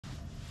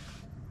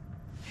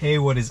Hey,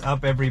 what is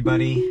up,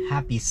 everybody?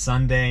 Happy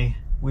Sunday.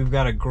 We've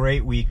got a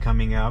great week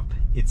coming up.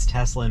 It's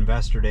Tesla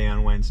Investor Day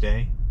on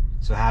Wednesday,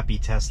 so happy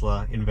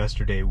Tesla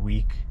Investor Day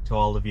week to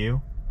all of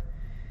you.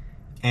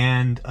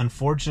 And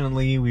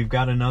unfortunately, we've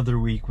got another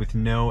week with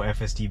no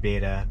FSD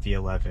Beta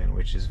V11,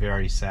 which is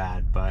very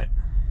sad, but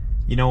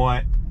you know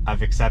what?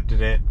 I've accepted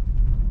it.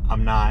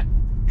 I'm not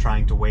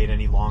trying to wait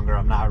any longer.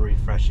 I'm not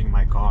refreshing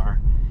my car,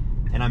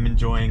 and I'm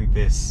enjoying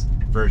this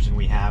version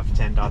we have,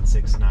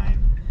 10.69.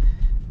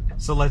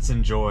 So let's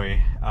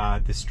enjoy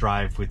this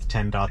drive with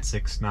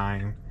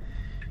 10.69,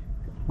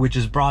 which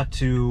is brought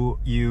to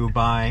you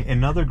by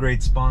another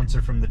great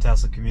sponsor from the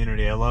Tesla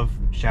community. I love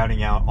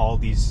shouting out all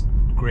these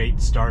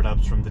great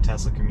startups from the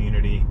Tesla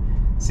community,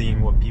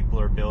 seeing what people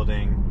are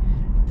building.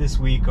 This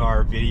week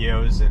our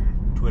videos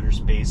and Twitter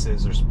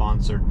Spaces are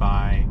sponsored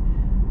by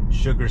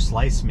Sugar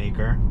Slice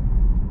Maker.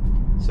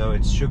 So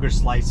it's Sugar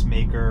Slice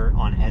Maker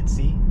on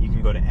Etsy. You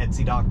can go to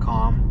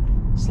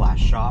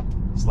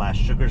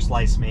etsy.com/shop/Sugar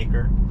Slice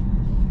Maker.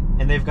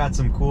 And they've got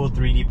some cool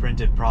 3D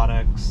printed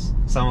products,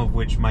 some of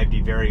which might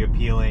be very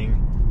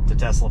appealing to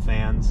Tesla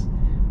fans.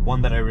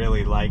 One that I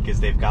really like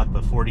is they've got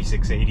the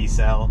 4680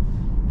 cell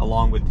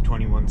along with the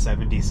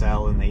 2170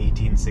 cell and the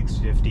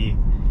 18650.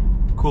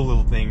 Cool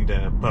little thing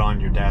to put on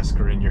your desk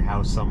or in your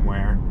house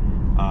somewhere.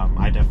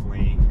 I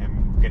definitely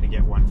am going to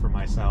get one for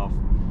myself.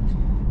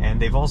 And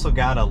they've also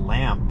got a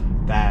lamp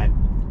that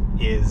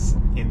is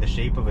in the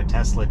shape of a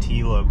Tesla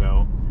T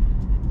logo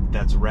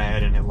that's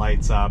red and it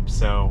lights up.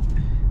 So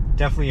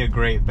definitely a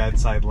great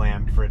bedside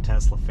lamp for a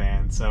Tesla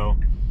fan. So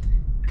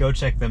go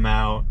check them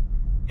out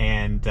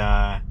and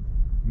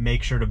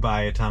make sure to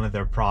buy a ton of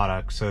their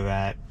products so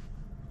that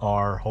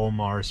our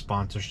HOMAR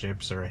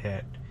sponsorships are a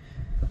hit.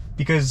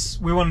 Because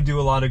we want to do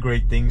a lot of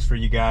great things for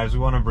you guys. We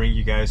want to bring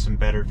you guys some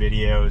better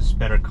videos,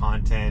 better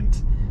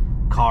content,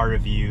 car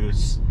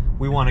reviews.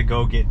 We want to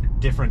go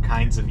get different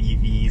kinds of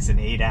EVs and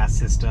ADAS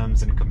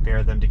systems and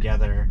compare them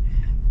together.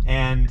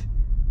 And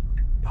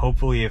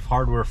hopefully if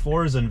Hardware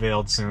 4 is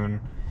unveiled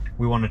soon,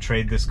 we want to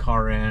trade this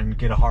car in,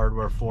 get a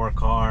Hardware 4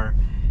 car.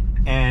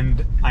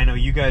 And I know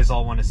you guys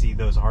all want to see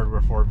those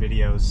Hardware 4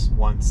 videos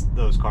once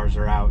those cars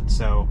are out.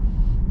 So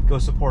go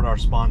support our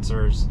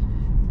sponsors.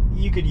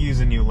 You could use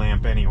a new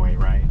lamp anyway,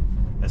 right?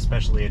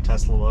 Especially a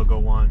Tesla logo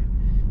one.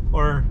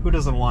 Or who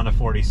doesn't want a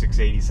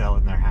 4680 cell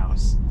in their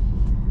house?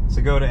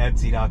 So go to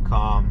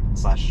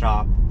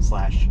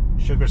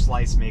etsy.com/shop/Sugar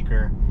Slice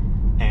Maker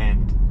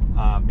and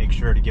make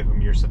sure to give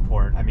them your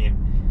support. I mean,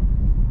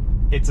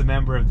 it's a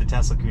member of the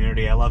Tesla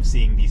community. I love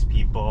seeing these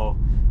people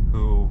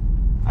who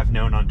I've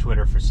known on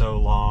Twitter for so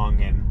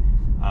long and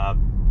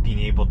being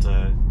able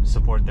to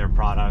support their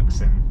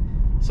products and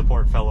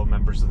support fellow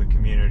members of the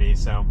community.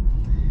 So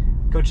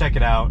go check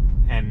it out,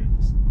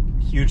 and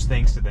huge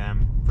thanks to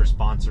them for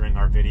sponsoring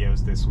our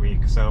videos this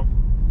week. So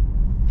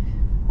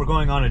we're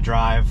going on a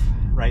drive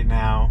right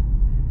now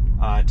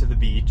to the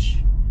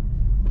beach,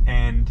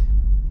 and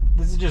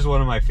this is just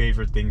one of my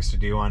favorite things to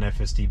do on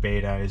FSD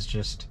Beta is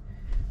just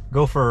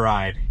go for a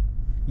ride,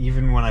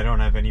 even when I don't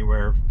have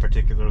anywhere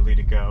particularly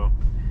to go.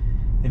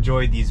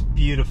 Enjoy these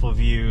beautiful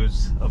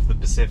views of the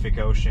Pacific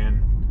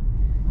Ocean,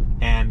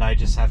 and I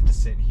just have to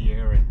sit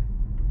here and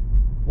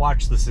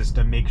watch the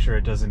system, make sure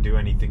it doesn't do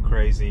anything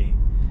crazy.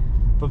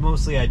 But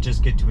mostly I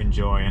just get to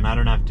enjoy, and I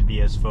don't have to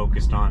be as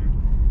focused on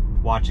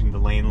watching the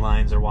lane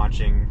lines or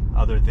watching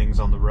other things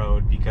on the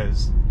road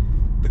because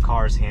the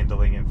car's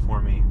handling it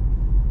for me.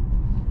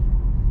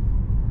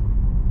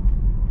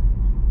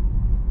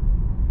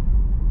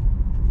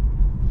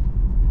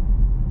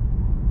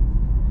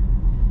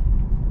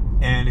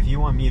 And if you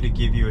want me to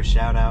give you a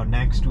shout out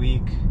next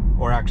week,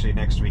 or actually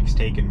next week's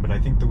taken, but I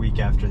think the week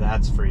after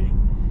that's free,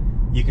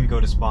 you can go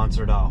to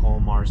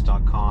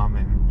sponsor.homars.com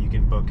and you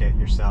can book it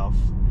yourself.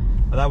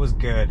 But that was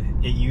good.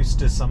 It used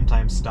to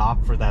sometimes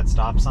stop for that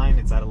stop sign.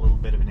 It's at a little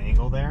bit of an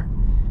angle there.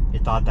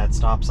 It thought that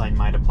stop sign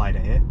might apply to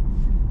it,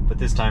 but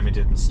this time it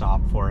didn't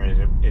stop for it.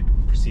 It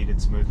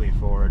proceeded smoothly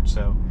forward.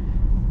 So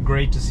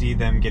great to see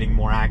them getting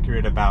more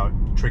accurate about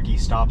tricky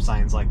stop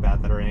signs like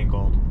that that are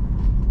angled.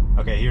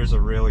 Okay, here's a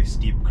really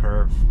steep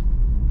curve.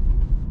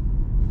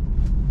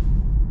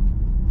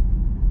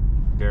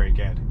 Very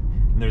good.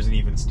 And there's an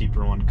even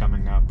steeper one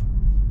coming up.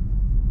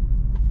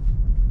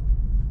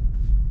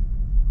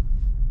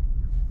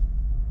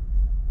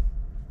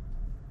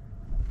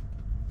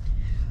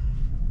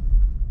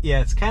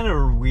 Yeah, it's kind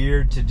of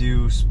weird to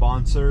do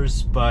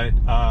sponsors, but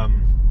I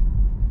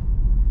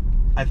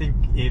think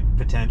it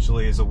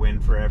potentially is a win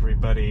for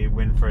everybody,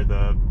 win for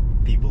the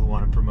people who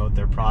want to promote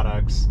their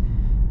products.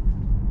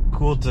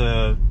 Cool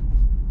to,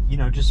 you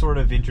know, just sort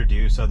of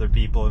introduce other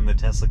people in the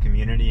Tesla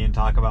community and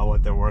talk about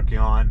what they're working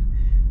on.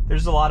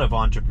 There's a lot of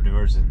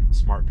entrepreneurs and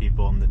smart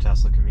people in the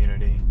Tesla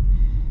community.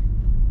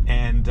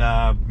 And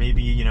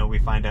maybe, you know, we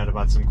find out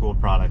about some cool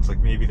products. Like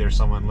maybe there's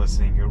someone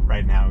listening who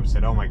right now who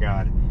said, oh my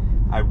God,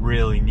 I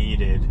really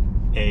needed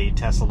a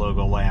Tesla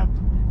logo lamp.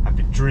 I've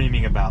been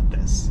dreaming about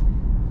this.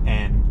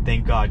 And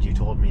thank God you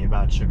told me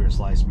about Sugar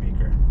Slice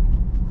Maker.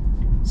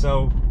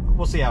 So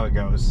we'll see how it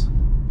goes.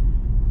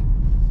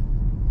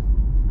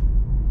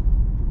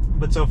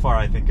 But so far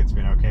I think it's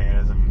been okay. It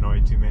hasn't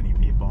annoyed too many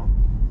people.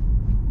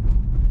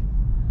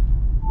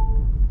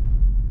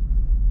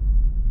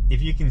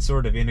 If you can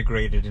sort of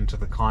integrate it into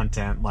the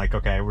content, like,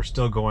 okay, we're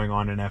still going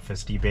on an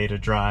FSD beta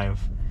drive,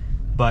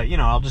 but, you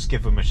know, I'll just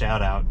give them a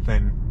shout out,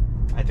 then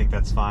I think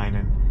that's fine.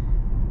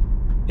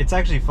 And it's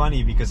actually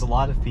funny because a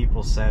lot of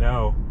people said,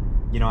 oh,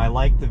 you know, I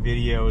like the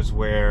videos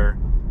where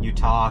you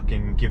talk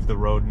and give the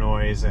road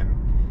noise and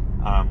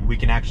we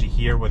can actually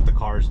hear what the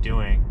car's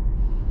doing.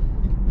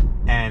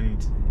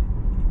 And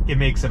it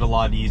makes it a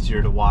lot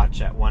easier to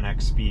watch at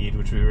 1x speed,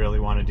 which we really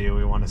want to do.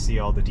 We want to see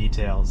all the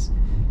details.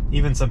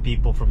 Even some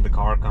people from the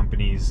car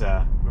companies,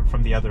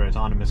 from the other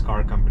autonomous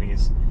car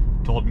companies,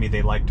 told me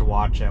they like to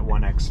watch at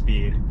 1x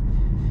speed.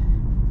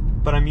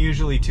 But I'm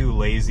usually too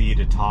lazy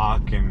to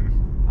talk and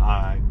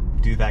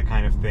do that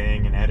kind of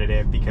thing and edit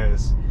it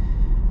because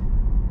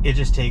it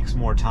just takes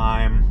more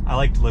time. I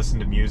like to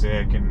listen to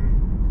music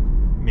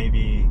and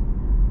maybe,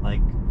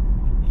 like,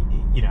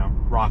 you know,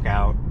 rock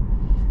out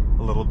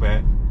a little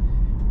bit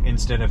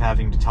instead of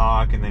having to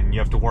talk, and then you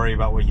have to worry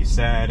about what you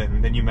said,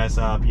 and then you mess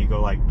up, you go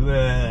like,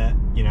 bleh,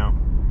 you know,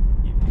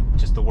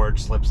 just the word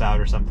slips out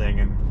or something,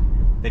 and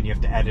then you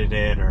have to edit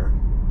it or,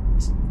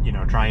 you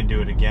know, try and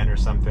do it again or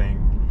something.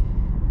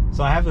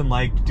 So I haven't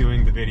liked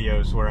doing the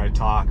videos where I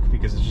talk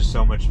because it's just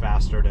so much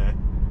faster to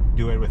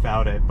do it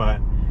without it,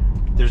 but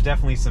there's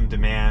definitely some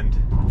demand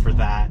for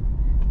that,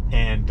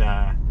 and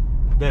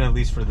then at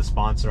least for the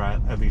sponsor,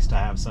 at least I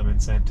have some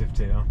incentive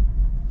to.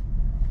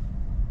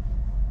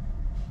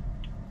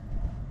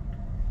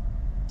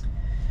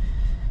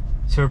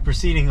 So we're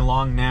proceeding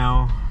along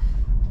now.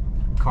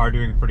 Car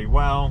doing pretty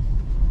well.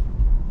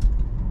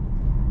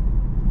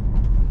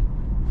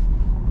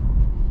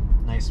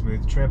 Nice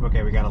smooth trip.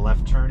 Okay, we got a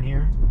left turn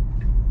here.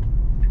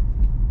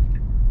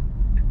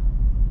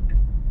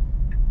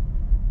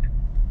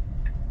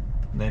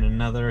 Then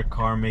another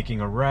car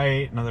making a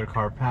right, another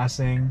car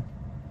passing,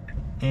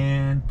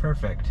 and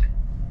perfect.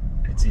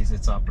 It sees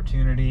its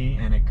opportunity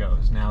and it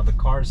goes. Now the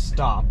car's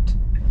stopped.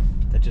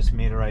 That just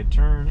made a right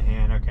turn,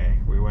 and okay,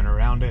 we went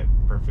around it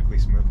perfectly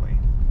smoothly.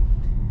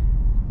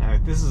 Now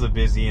this is a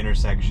busy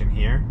intersection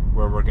here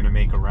where we're going to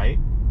make a right.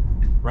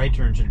 Right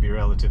turn should be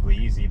relatively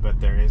easy, but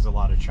there is a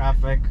lot of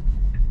traffic.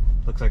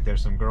 Looks like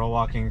there's some girl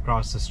walking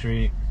across the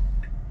street.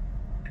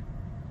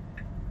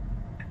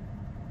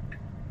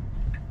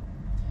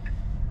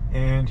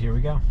 And here we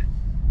go.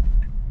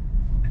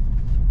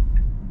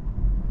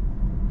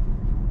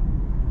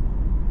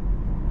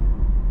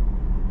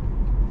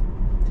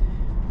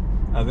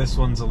 This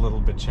one's a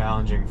little bit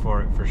challenging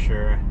for it, for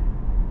sure.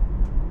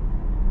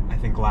 I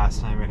think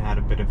last time it had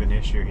a bit of an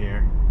issue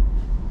here.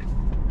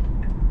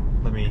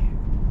 Let me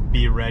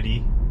be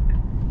ready,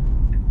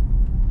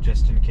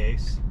 just in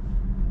case.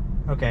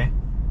 Okay,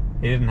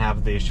 it didn't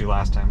have the issue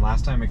last time.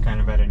 Last time it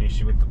kind of had an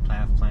issue with the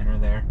path planner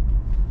there.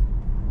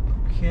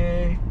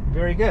 Okay,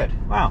 very good.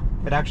 Wow,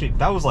 it actually,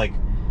 that was like,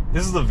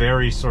 this is a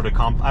very sort of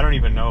I don't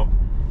even know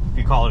if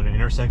you call it an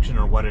intersection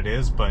or what it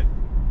is, but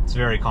it's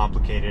very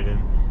complicated,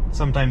 and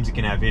sometimes you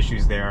can have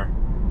issues there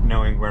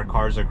knowing where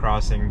cars are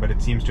crossing, but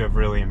it seems to have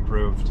really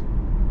improved.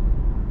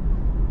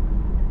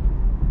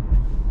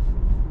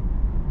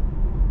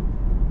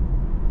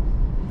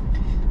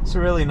 It's a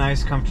really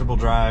nice, comfortable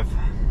drive.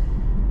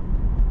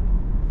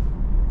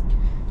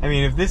 I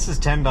mean, if this is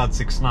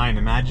 10.69,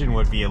 imagine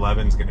what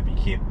V11 is going to be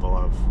capable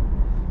of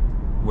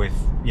with,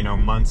 you know,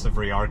 months of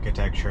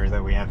re-architecture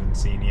that we haven't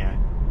seen yet.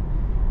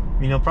 I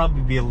mean, it'll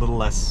probably be a little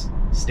less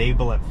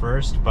stable at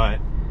first, but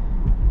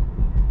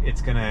it's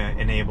going to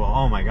enable,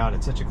 oh my god,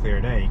 it's such a clear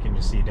day, you can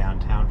just see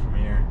downtown from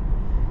here.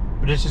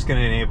 But it's just going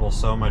to enable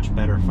so much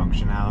better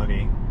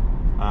functionality,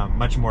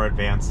 much more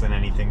advanced than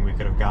anything we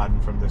could have gotten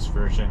from this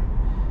version,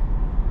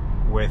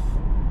 with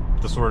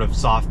the sort of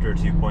softer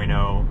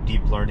 2.0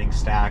 deep learning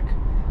stack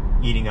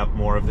eating up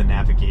more of the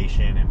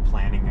navigation and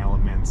planning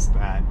elements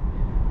that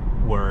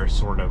were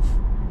sort of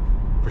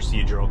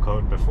procedural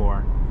code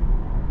before.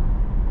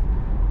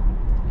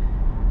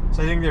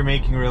 So I think they're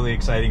making really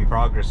exciting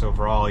progress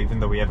overall, even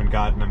though we haven't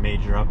gotten a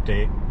major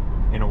update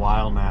in a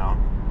while now.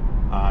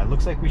 It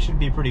looks like we should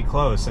be pretty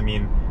close. I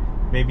mean,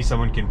 maybe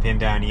someone can pin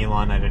down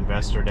Elon at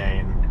Investor Day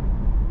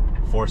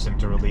and force him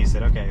to release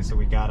it. Okay, so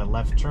we got a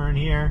left turn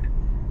here,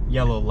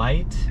 yellow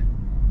light,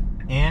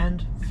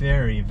 and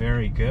very,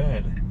 very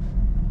good.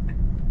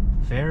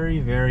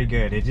 Very, very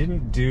good. It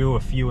didn't do a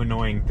few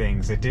annoying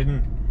things. It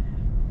didn't,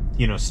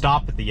 you know,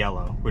 stop at the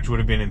yellow, which would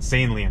have been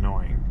insanely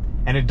annoying.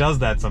 And it does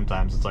that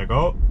sometimes. It's like,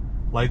 oh,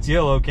 light's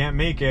yellow, can't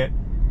make it.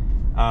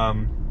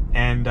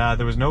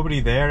 There was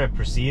nobody there. It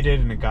proceeded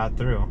and it got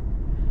through.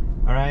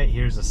 Alright,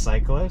 here's a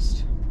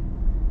cyclist.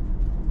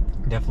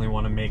 Definitely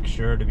want to make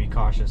sure to be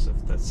cautious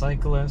of the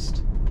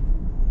cyclist.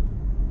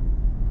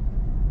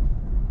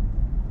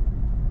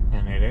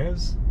 And it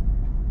is.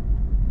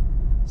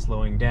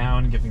 Slowing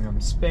down, giving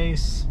them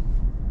space.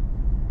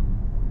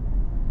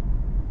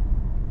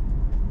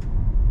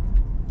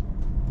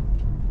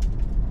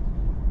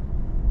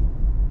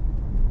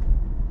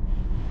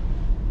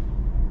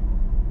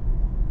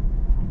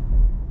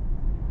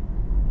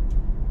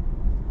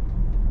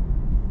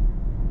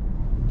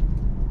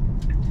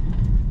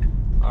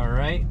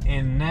 Alright,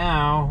 and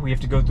now we have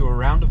to go through a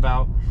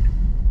roundabout.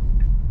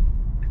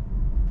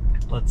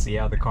 Let's see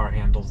how the car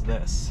handles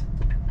this.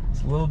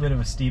 It's a little bit of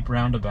a steep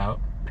roundabout.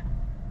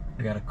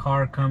 We got a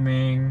car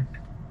coming.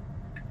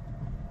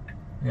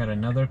 We got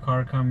another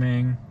car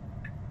coming.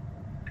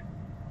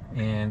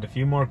 And a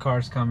few more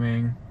cars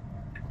coming.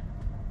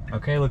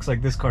 Okay, looks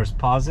like this car's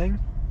pausing.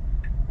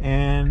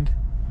 And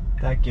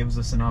that gives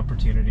us an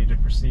opportunity to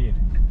proceed.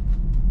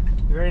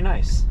 Very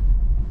nice.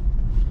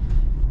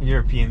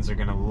 Europeans are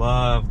gonna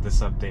love this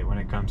update when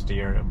it comes to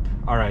Europe.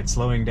 Alright,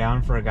 slowing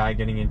down for a guy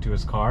getting into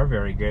his car.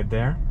 Very good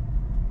there.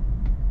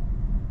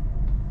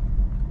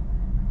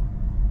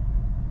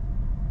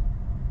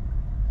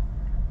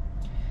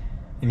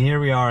 And here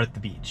we are at the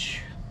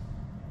beach.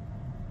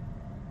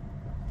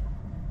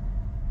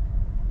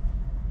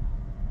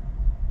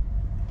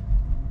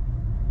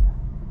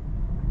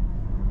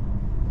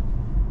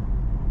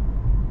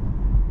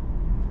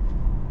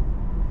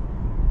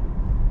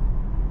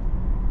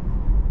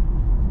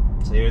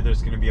 So here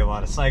there's going to be a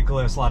lot of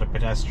cyclists, a lot of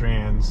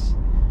pedestrians,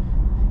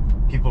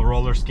 people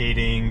roller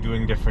skating,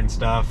 doing different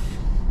stuff.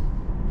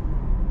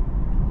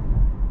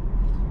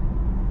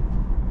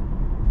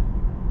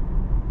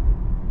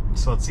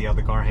 So let's see how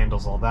the car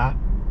handles all that.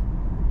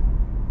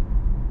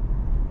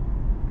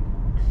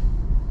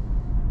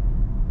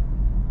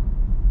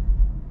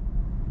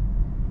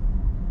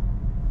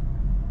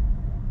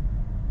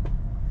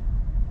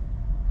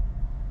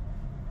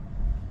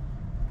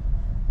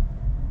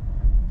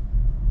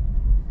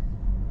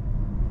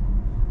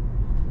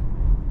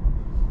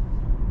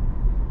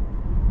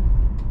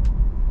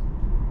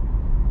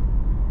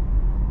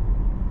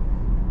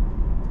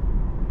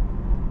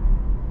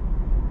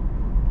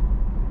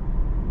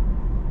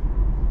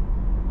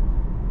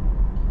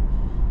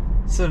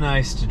 So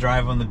nice to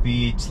drive on the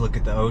beach, look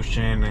at the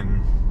ocean,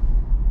 and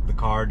the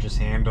car just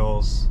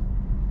handles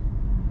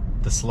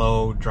the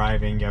slow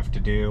driving you have to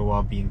do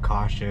while being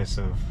cautious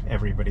of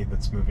everybody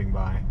that's moving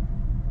by.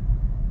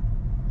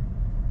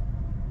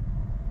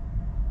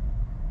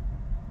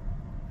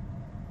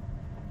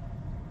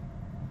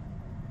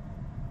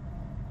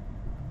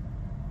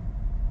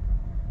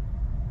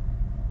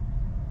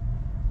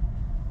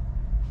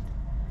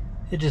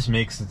 It just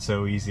makes it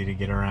so easy to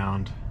get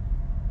around.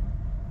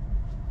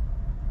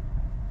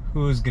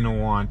 Who's gonna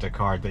want a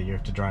car that you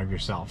have to drive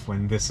yourself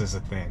when this is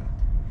a thing?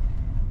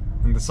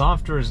 And the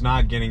software is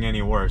not getting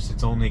any worse,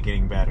 it's only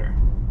getting better.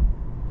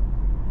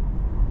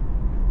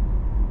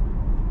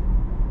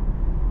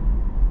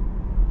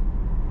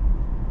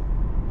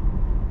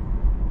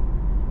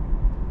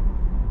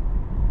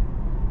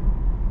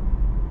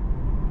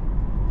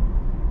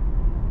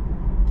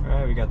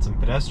 Alright, we got some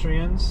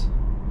pedestrians.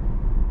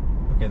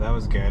 Okay, that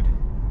was good.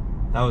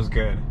 That was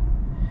good.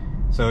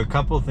 So a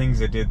couple things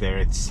it did there.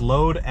 It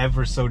slowed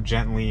ever so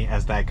gently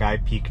as that guy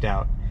peeked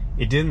out.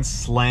 It didn't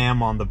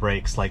slam on the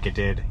brakes like it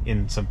did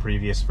in some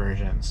previous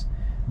versions.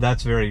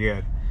 That's very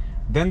good.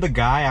 Then the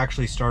guy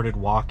actually started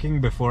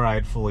walking before I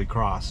had fully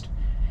crossed.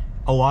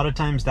 A lot of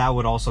times that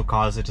would also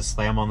cause it to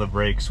slam on the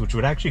brakes, which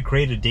would actually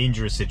create a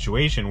dangerous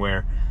situation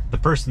where the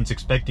person's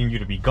expecting you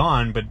to be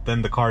gone, but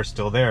then the car's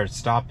still there, it's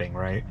stopping,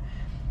 right?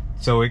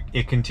 So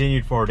it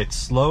continued forward. It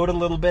slowed a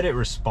little bit, it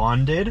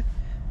responded,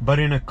 but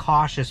in a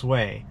cautious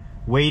way,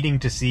 waiting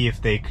to see if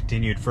they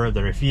continued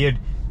further. If he had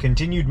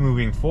continued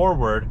moving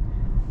forward,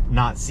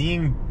 not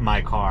seeing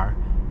my car,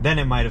 then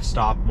it might have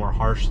stopped more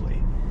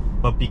harshly.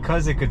 But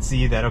because it could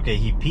see that, okay,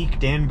 he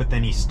peeked in, but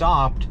then he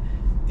stopped,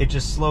 it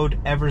just slowed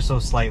ever so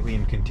slightly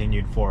and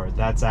continued forward.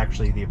 That's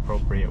actually the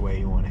appropriate way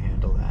you want to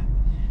handle that.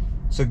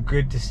 So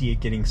good to see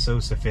it getting so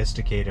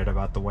sophisticated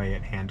about the way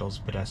it handles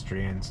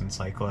pedestrians and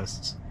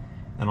cyclists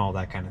and all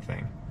that kind of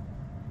thing.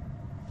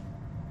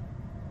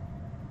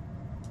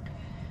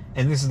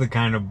 And this is the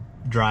kind of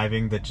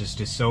driving that just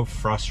is so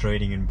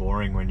frustrating and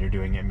boring when you're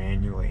doing it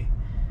manually.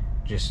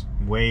 Just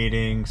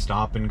waiting,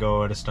 stop and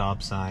go at a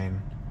stop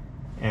sign.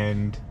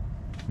 And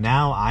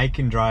now I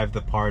can drive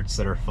the parts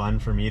that are fun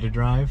for me to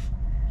drive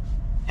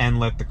and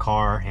let the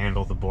car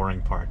handle the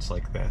boring parts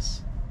like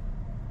this.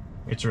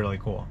 It's really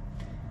cool.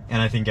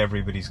 And I think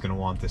everybody's going to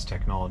want this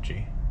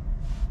technology.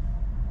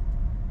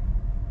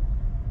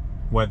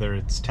 Whether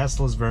it's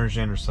Tesla's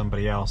version or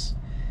somebody else.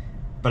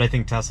 But I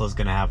think Tesla's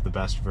going to have the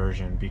best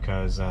version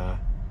because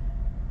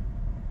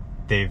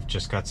they've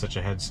just got such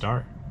a head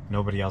start.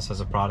 Nobody else has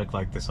a product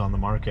like this on the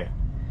market.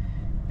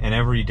 And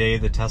every day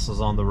that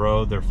Tesla's on the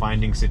road, they're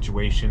finding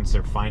situations,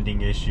 they're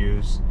finding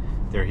issues,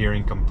 they're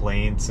hearing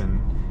complaints, and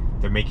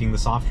they're making the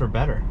software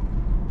better.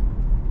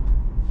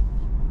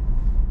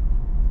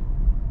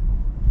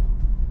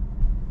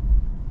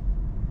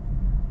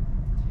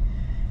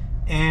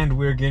 And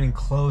we're getting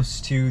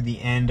close to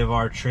the end of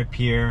our trip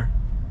here.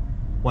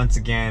 Once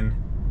again,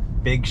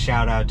 big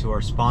shout out to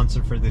our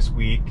sponsor for this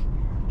week,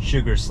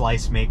 Sugar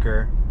Slice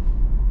Maker.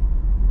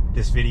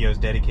 This video is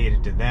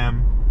dedicated to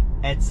them.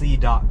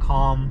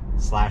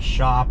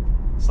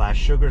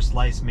 Etsy.com/shop/Sugar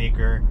Slice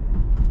Maker.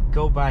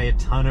 Go buy a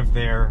ton of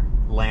their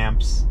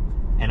lamps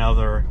and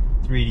other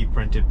 3D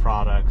printed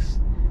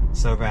products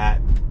so that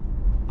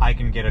I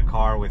can get a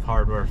car with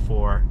hardware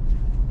for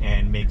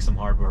and make some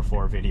Hardware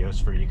 4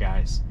 videos for you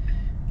guys.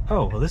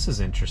 Oh, well, this is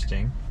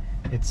interesting.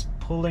 It's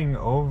pulling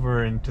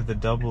over into the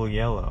double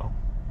yellow.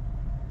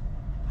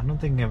 I don't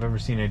think I've ever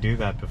seen it do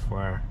that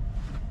before.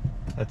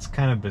 That's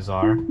kind of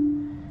bizarre.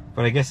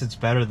 But I guess it's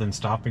better than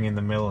stopping in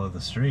the middle of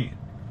the street.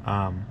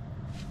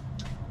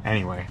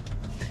 Anyway,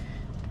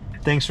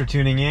 thanks for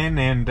tuning in,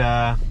 and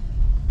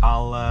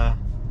I'll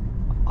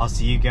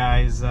see you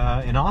guys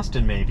in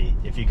Austin maybe,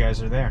 if you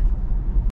guys are there.